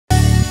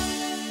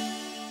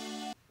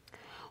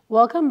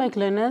Welcome back,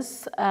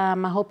 learners. I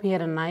hope you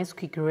had a nice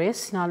quick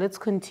rest. Now let's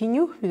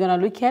continue. We're going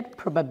to look at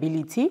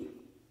probability.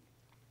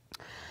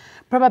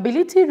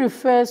 Probability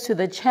refers to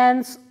the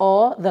chance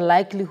or the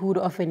likelihood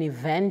of an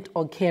event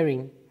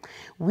occurring,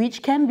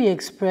 which can be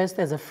expressed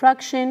as a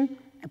fraction,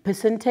 a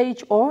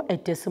percentage, or a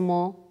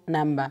decimal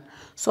number.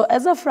 So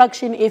as a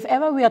fraction, if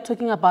ever we are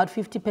talking about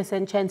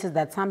 50% chances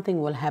that something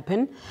will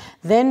happen,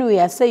 then we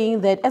are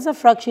saying that as a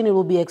fraction it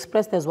will be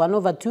expressed as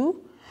 1/2.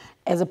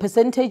 As a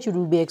percentage, it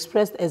will be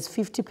expressed as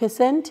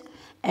 50%,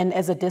 and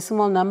as a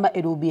decimal number,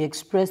 it will be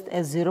expressed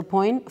as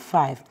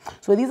 0.5.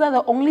 So these are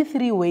the only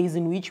three ways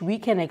in which we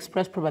can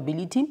express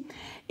probability.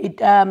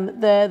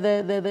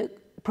 The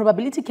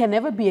probability can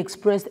never be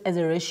expressed as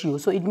a ratio.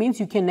 So it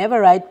means you can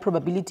never write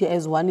probability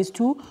as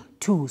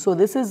 1:2. So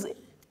this is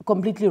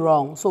completely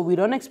wrong. So we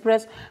don't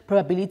express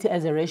probability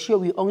as a ratio.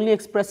 We only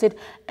express it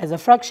as a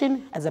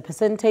fraction, as a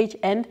percentage,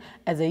 and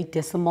as a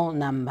decimal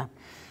number.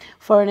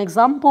 For an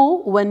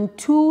example, when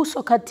two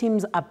soccer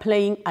teams are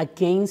playing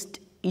against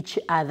each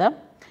other,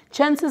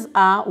 chances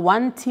are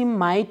one team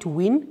might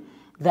win,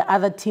 the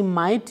other team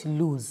might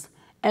lose,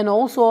 and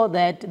also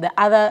that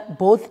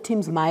both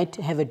teams might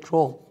have a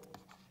draw.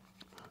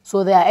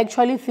 So there are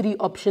actually three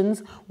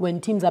options when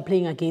teams are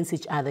playing against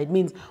each other. It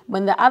means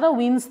when the other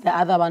wins, the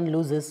other one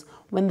loses.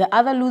 When the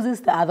other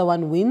loses, the other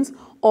one wins,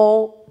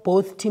 or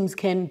both teams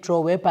can draw,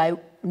 whereby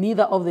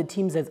neither of the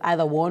teams has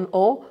either won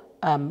or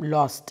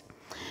lost.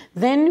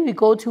 Then we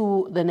go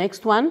to the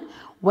next one.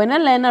 When a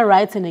learner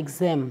writes an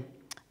exam,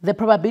 the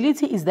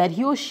probability is that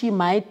he or she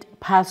might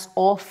pass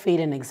or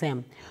fail an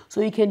exam. So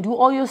you can do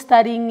all your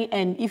studying,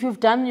 and if you've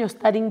done your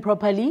studying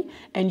properly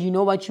and you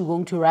know what you're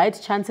going to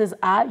write, chances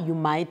are you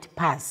might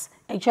pass.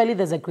 Actually,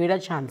 there's a greater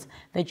chance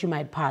that you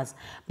might pass.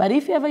 But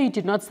if ever you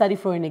did not study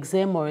for an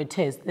exam or a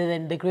test,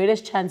 then the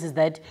greatest chance is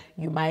that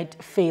you might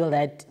fail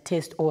that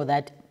test or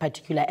that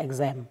particular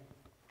exam.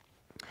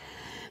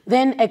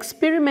 Then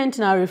experiment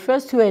now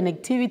refers to an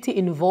activity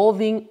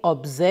involving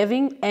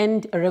observing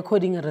and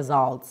recording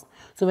results.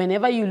 So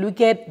whenever you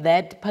look at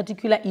that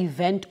particular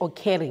event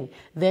occurring,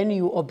 then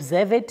you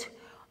observe it.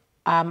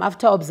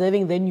 After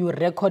observing, then you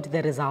record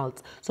the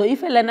results. So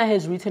if a learner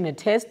has written a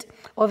test,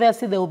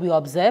 obviously they will be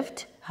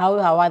observed. How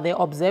are they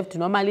observed?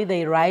 Normally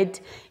they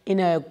write in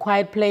a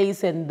quiet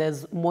place and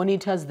there's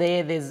monitors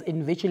there, there's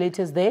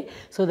invigilators there.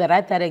 So they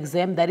write that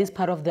exam, that is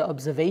part of the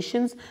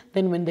observations.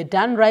 Then when they're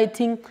done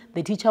writing,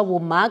 the teacher will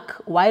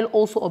mark while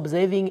also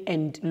observing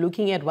and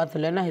looking at what the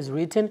learner has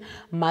written,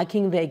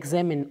 marking the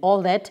exam and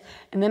all that.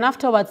 And then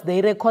afterwards,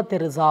 they record the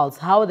results,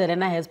 how the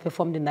learner has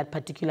performed in that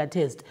particular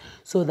test.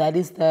 So that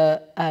is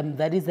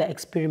the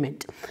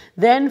experiment.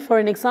 Then for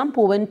an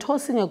example, when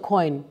tossing a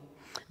coin,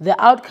 the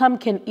outcome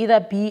can either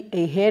be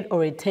a head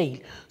or a tail.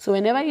 So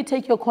whenever you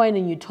take your coin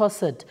and you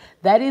toss it,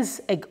 that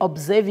is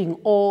observing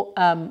or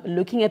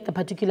looking at the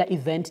particular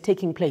event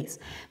taking place.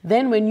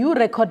 Then when you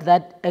record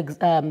that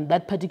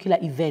particular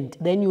event,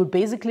 then you would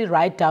basically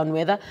write down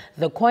whether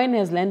the coin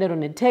has landed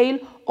on a tail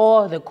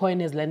or the coin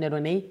has landed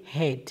on a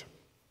head.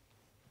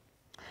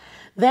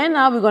 Then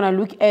now we're going to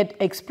look at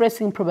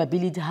expressing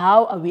probability.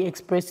 How are we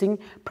expressing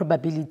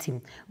probability?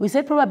 We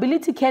said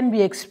probability can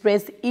be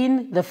expressed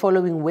in the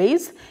following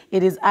ways.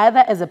 It is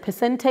either as a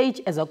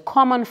percentage, as a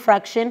common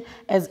fraction,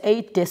 as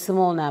a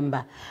decimal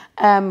number.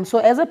 So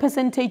as a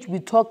percentage, we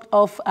talked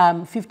of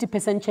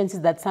 50%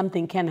 chances that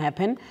something can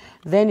happen.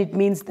 Then it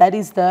means that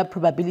is the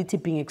probability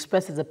being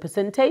expressed as a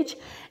percentage.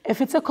 If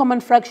it's a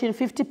common fraction,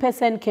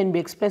 50% can be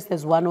expressed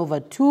as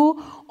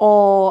 1/2,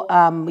 or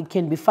it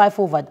can be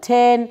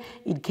 5/10,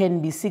 it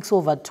can be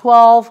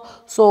 6/12.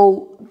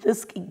 So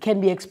this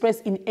can be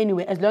expressed in any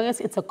way, as long as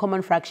it's a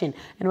common fraction.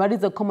 And what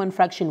is a common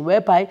fraction?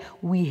 Whereby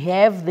we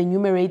have the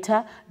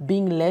numerator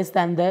being less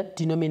than the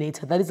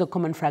denominator. That is a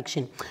common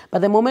fraction. But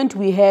the moment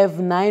we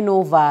have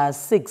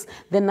 9/6,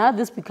 then now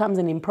this becomes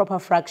an improper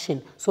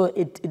fraction. So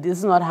this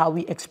is not how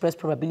we express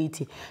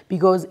probability,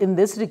 because in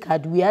this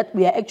regard we are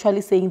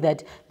actually saying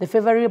that the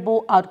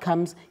favorable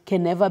outcomes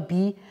can never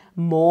be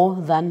more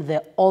than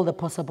all the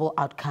possible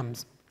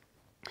outcomes.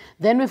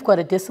 Then we've got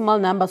a decimal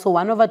number, so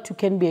 1/2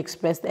 can be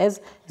expressed as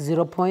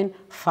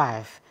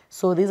 0.5.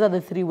 So these are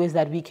the three ways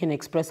that we can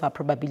express our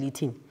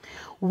probability.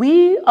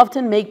 We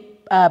often make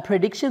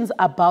predictions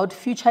about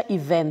future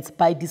events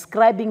by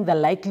describing the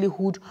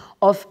likelihood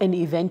of an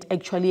event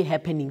actually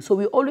happening. So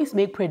we always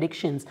make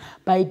predictions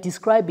by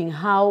describing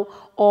how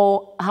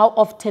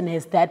often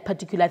has that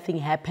particular thing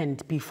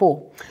happened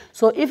before.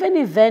 So if an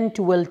event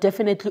will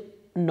definitely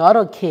not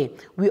occur,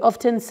 we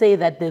often say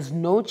that there's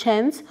no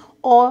chance,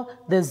 or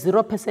there's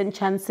 0%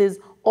 chances,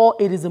 or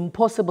it is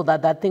impossible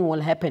that that thing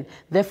will happen.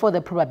 Therefore,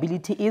 the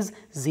probability is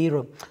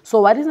 0.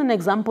 So what is an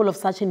example of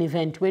such an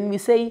event? When we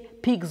say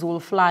pigs will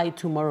fly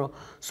tomorrow.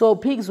 So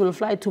pigs will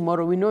fly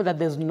tomorrow, we know that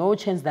there's no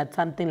chance that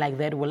something like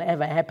that will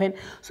ever happen.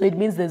 So it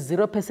means there's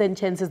 0%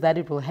 chances that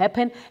it will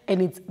happen,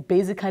 and it's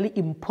basically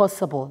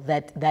impossible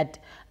that that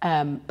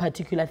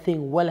particular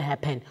thing will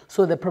happen.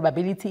 So the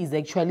probability is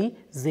actually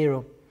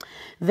 0.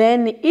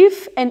 Then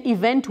if an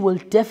event will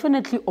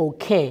definitely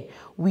occur,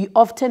 we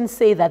often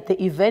say that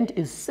the event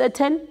is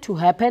certain to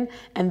happen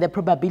and the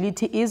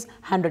probability is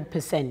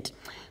 100%.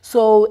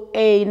 So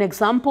an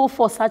example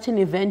for such an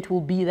event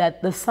will be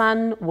that the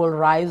sun will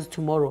rise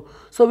tomorrow.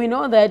 So we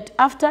know that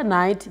after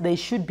night there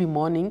should be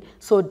morning,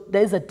 so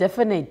there's a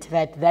definite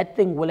that that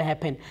thing will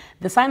happen.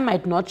 The sun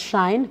might not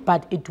shine,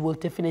 but it will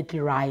definitely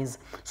rise.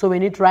 So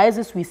when it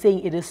rises, we're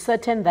saying it is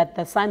certain that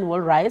the sun will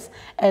rise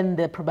and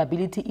the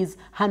probability is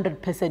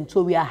 100%.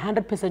 So we are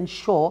 100%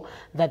 sure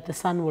that the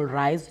sun will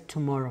rise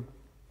tomorrow.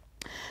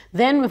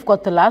 Then we've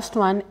got the last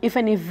one. If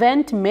an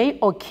event may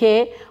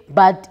occur,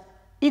 but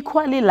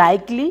equally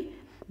likely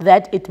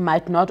that it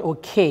might not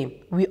occur,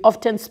 we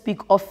often speak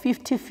of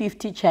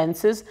 50-50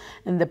 chances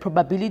and the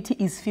probability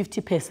is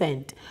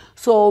 50%.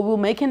 So we'll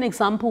make an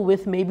example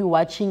with maybe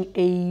watching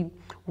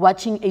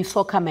a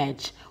soccer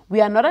match. We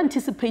are not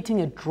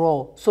anticipating a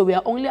draw, so we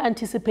are only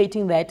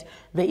anticipating that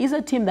there is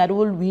a team that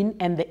will win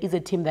and there is a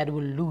team that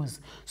will lose.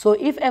 So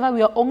if ever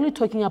we are only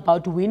talking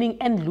about winning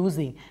and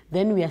losing,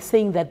 then we are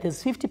saying that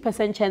there's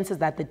 50% chances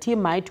that the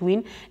team might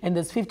win and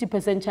there's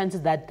 50%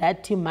 chances that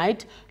that team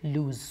might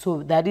lose.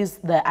 So that is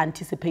the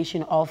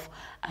anticipation of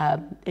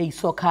a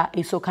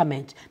soccer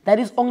match. That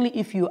is only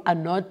if you are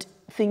not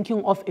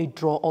thinking of a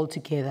draw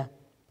altogether.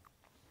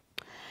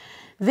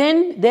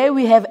 Then there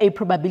we have a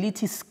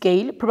probability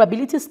scale.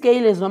 Probability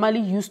scale is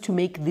normally used to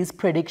make these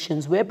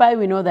predictions, whereby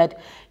we know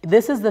that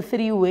this is the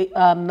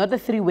not the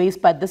three ways,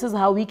 but this is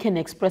how we can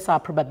express our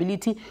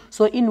probability.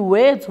 So in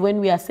words,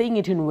 when we are saying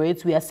it in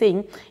words, we are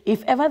saying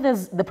if ever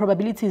the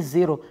probability is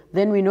 0,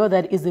 then we know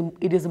that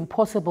it is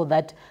impossible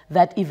that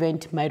that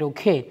event might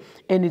occur,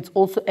 and it's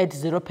also at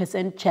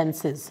 0%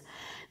 chances.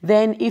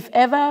 Then if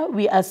ever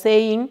we are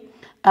saying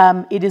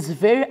it is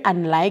very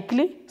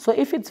unlikely. So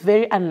if it's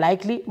very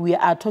unlikely, we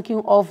are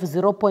talking of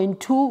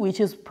 0.2, which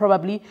is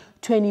probably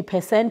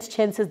 20%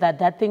 chances that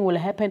that thing will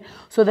happen.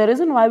 So the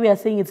reason why we are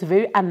saying it's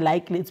very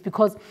unlikely, it's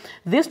because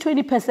this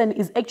 20%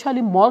 is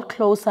actually more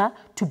closer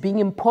to being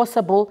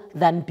impossible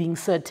than being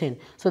certain.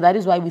 So that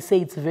is why we say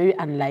it's very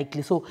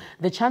unlikely. So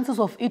the chances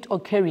of it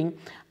occurring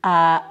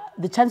are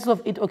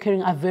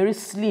very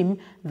slim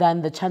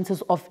than the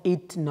chances of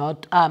it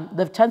not.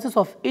 The chances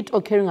of it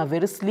occurring are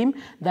very slim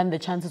than the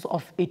chances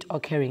of it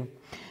occurring.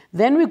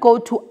 Then we go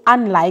to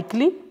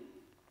unlikely.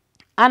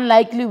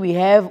 Unlikely, we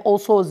have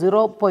also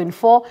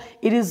 0.4.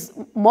 It is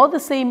more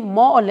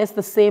or less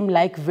the same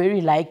like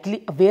very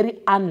likely, very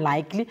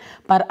unlikely.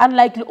 But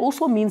unlikely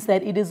also means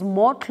that it is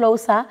more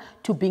closer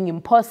to being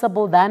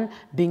impossible than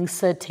being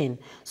certain.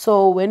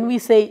 So when we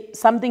say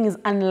something is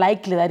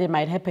unlikely that it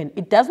might happen,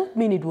 it does not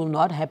mean it will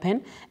not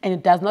happen, and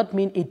it does not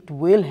mean it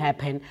will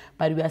happen.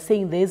 But we are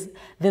saying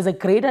there's a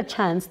greater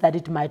chance that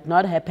it might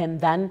not happen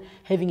than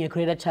having a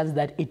greater chance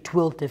that it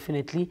will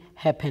definitely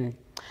happen.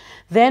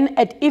 Then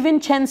at even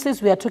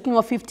chances, we are talking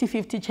of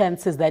 50-50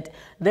 chances that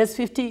there's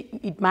 50,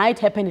 it might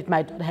happen, it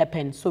might not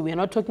happen. So we are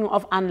not talking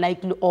of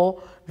unlikely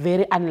or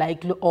very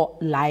unlikely or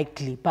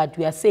likely, but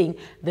we are saying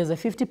there's a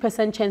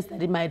 50% chance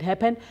that it might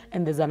happen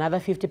and there's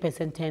another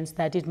 50% chance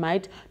that it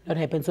might not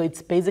happen. So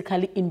it's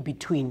basically in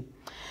between.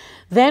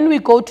 Then we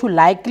go to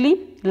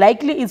likely.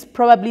 Likely is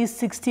probably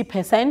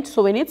 60%.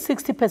 So when it's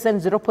 60%,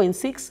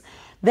 0.6,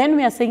 then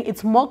we are saying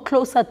it's more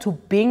closer to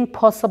being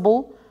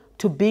possible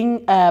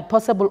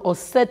or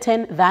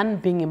certain than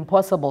being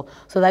impossible.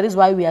 So that is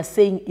why we are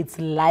saying it's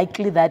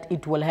likely that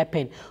it will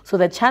happen. So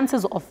the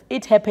chances of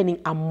it happening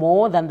are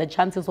more than the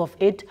chances of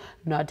it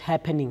not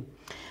happening.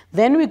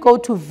 Then we go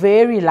to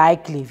very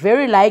likely.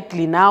 Very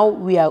likely, now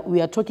we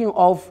are talking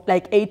of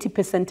like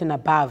 80% and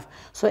above.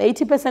 So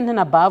 80% and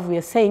above, we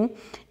are saying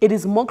it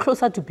is more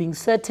closer to being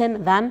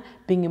certain than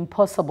being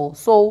impossible.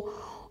 So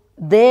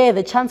there,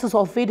 the chances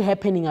of it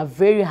happening are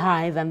very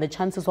high than the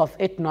chances of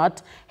it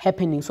not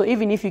happening. So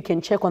even if you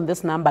can check on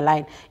this number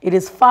line, it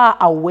is far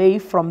away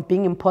from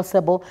being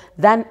impossible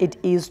than it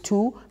is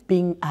to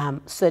being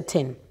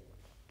certain.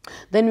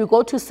 Then we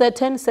go to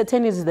certain.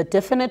 Certain is the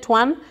definite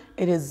one.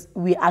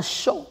 We are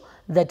sure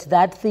that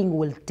that thing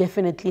will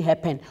definitely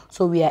happen.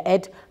 So we are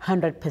at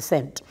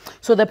 100%.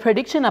 So the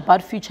prediction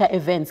about future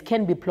events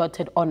can be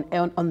plotted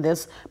on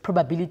this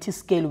probability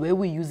scale where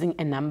we're using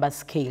a number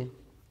scale.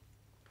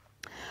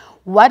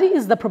 What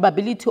is the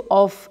probability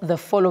of the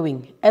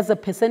following as a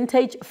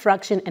percentage,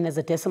 fraction, and as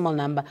a decimal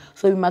number?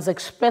 So we must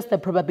express the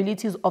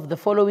probabilities of the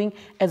following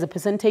as a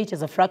percentage,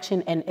 as a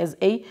fraction, and as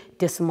a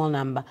decimal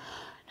number.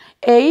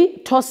 A,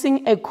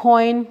 tossing a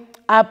coin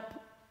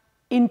up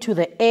into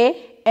the air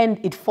and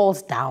it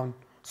falls down.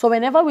 So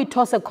whenever we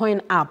toss a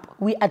coin up,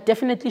 we are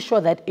definitely sure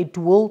that it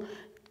will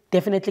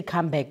definitely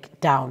come back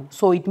down.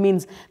 So it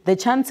means the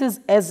chances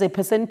as a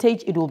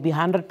percentage, it will be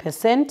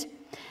 100%.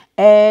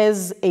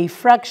 As a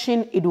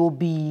fraction, it will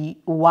be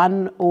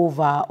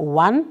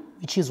 1/1.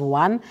 which is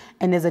 1,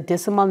 and as a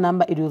decimal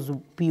number, it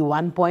will be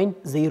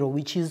 1.0,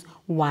 which is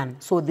 1.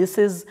 So this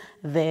is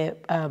the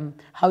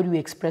how do we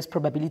express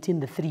probability in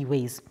the 3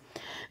 ways.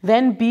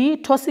 Then B,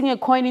 tossing a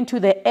coin into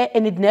the air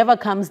and it never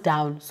comes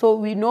down. So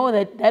we know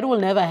that that will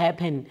never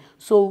happen.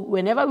 So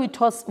whenever we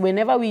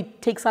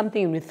take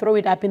something and we throw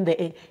it up in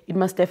the air, it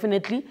must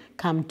definitely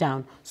come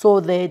down. So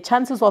the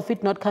chances of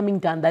it not coming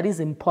down, that is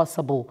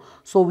impossible.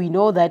 So we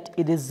know that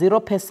it is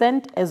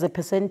 0% as a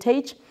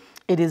percentage,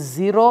 it is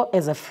 0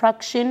 as a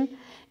fraction,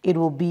 it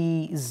will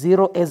be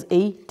 0 as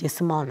a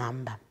decimal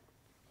number.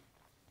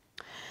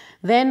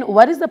 Then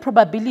what is the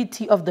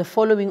probability of the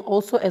following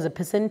also as a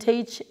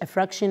percentage, a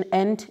fraction,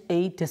 and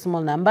a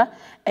decimal number?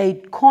 A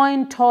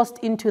coin tossed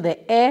into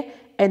the air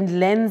and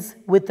lands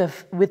with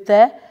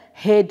the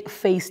head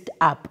faced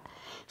up.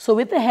 So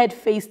with the head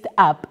faced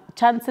up,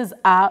 chances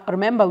are,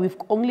 remember, we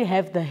only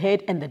have the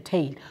head and the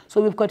tail.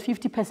 So we've got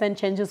 50%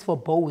 chances for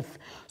both.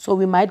 So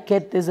we might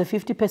get, there's a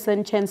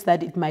 50% chance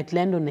that it might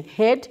land on the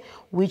head,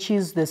 which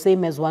is the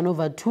same as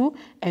 1/2,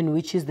 and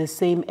which is the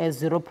same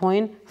as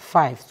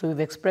 0.5. So we've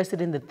expressed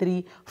it in the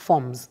 3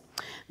 forms.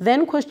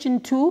 Then question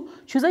 2,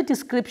 choose a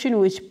description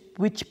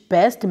which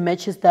best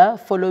matches the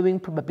following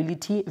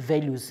probability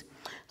values.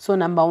 So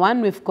number 1,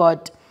 we've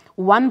got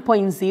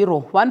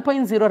 1.0.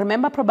 1.0,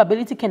 remember,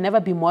 probability can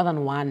never be more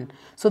than 1.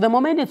 So the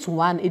moment it's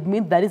 1, it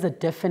means that is a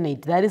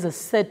definite, that is a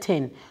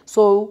certain.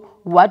 So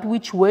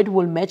which word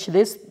will match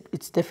this?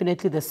 It's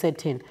definitely the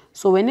certain.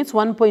 So when it's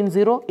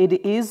 1.0,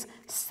 it is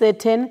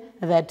certain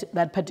that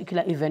that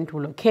particular event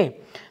will occur.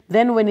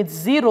 Then when it's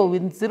 0,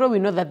 with 0, we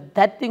know that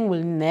that thing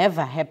will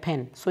never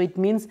happen. So it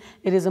means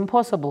it is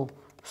impossible.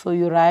 So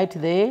you write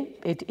there,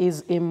 it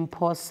is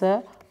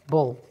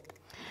impossible.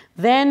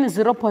 Then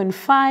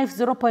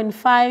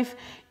 0.5,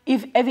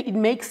 if it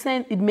makes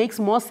sense, it makes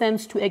more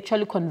sense to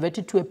actually convert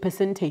it to a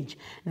percentage.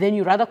 Then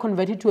you rather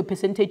convert it to a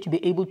percentage to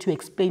be able to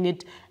explain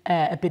it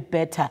a bit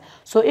better.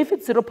 So if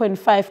it's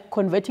 0.5,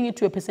 converting it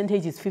to a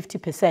percentage is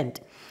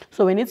 50%.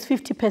 So when it's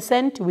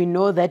 50%, we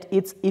know that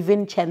it's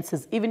even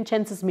chances. Even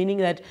chances meaning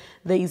that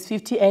there is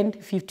 50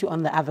 and 50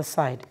 on the other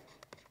side.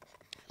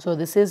 So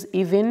this is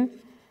even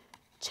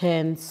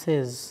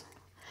chances.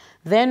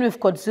 Then we've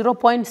got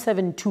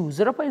 0.72.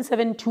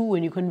 0.72,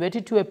 when you convert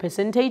it to a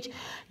percentage,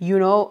 you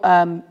know,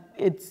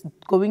 it's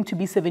going to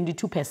be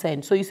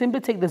 72%. So you simply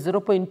take the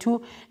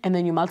 0.2 and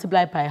then you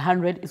multiply it by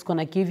 100. It's going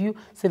to give you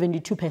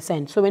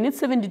 72%. So when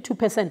it's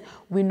 72%,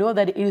 we know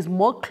that it is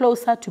more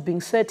closer to being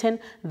certain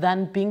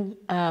than being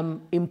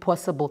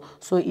impossible.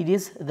 So it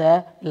is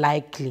the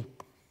likely.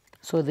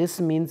 So this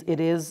means it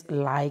is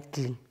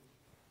likely.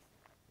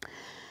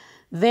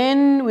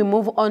 Then we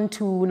move on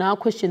to now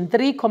question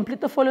 3. Complete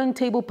the following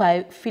table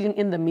by filling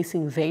in the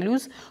missing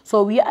values.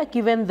 So we are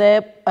given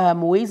the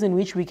ways in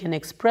which we can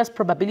express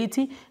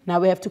probability.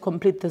 Now we have to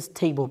complete this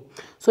table.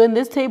 So in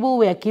this table,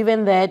 we are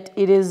given that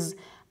it is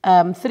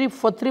for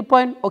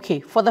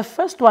the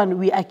first one,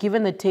 we are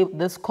given the table,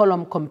 this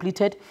column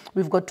completed.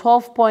 We've got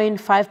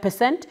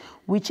 12.5%,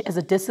 which as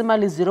a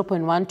decimal is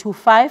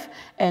 0.125,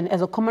 and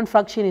as a common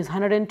fraction is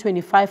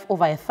 125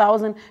 over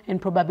 1,000,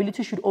 and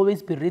probability should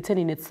always be written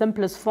in its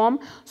simplest form.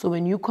 So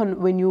when you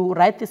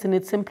write this in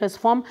its simplest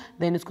form,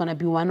 then it's going to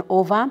be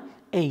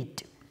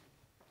 1/8.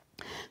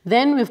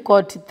 Then we've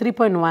got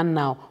 3.1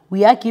 now.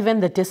 We are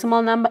given the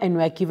decimal number and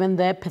we are given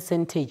the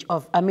percentage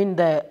of,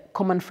 the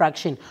common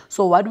fraction.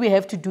 So what we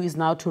have to do is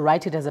now to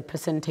write it as a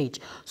percentage.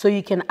 So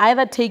you can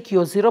either take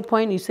your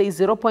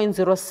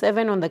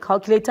 0.07 on the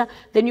calculator,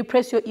 then you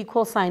press your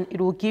equal sign.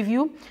 It will give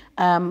you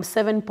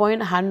 7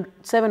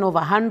 over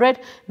 100.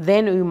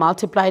 Then you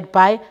multiply it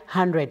by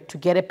 100 to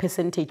get a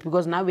percentage,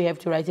 because now we have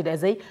to write it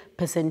as a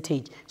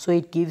percentage. So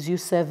it gives you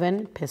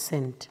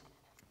 7%.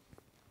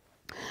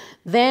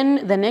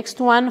 Then the next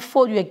one,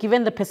 you are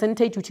given the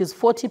percentage, which is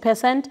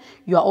 40%.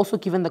 You are also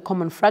given the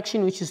common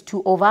fraction, which is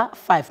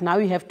 2/5. Now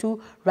you have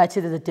to write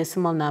it as a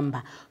decimal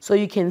number. So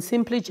you can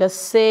simply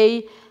just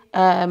say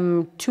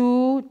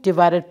 2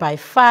 divided by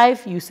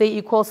 5. You say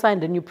equal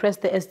sign, then you press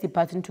the SD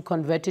button to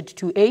convert it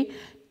to a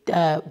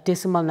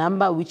decimal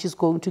number, which is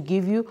going to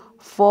give you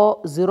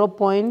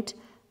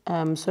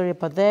sorry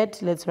about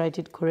that. Let's write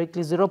it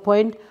correctly,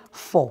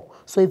 0.4.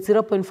 So it's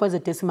 0.4 as a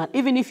decimal.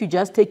 Even if you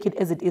just take it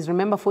as it is,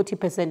 remember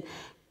 40%,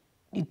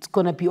 it's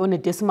going to be on a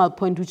decimal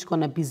point, which is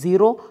going to be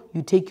 0.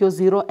 You take your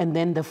 0 and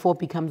then the 4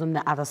 becomes on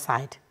the other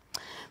side.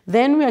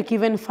 Then we are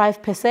given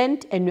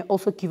 5% and we're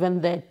also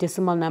given the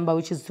decimal number,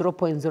 which is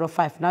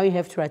 0.05. Now you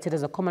have to write it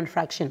as a common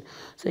fraction.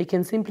 So you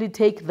can simply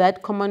take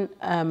that common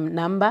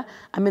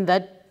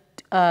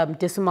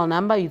decimal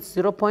number, it's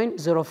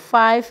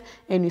 0.05,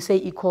 and you say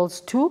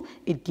equals 2,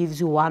 it gives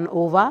you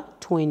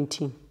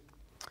 1/20.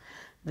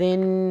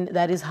 Then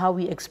that is how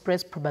we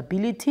express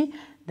probability.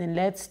 Then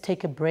let's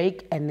take a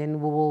break and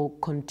then we will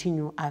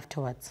continue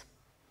afterwards.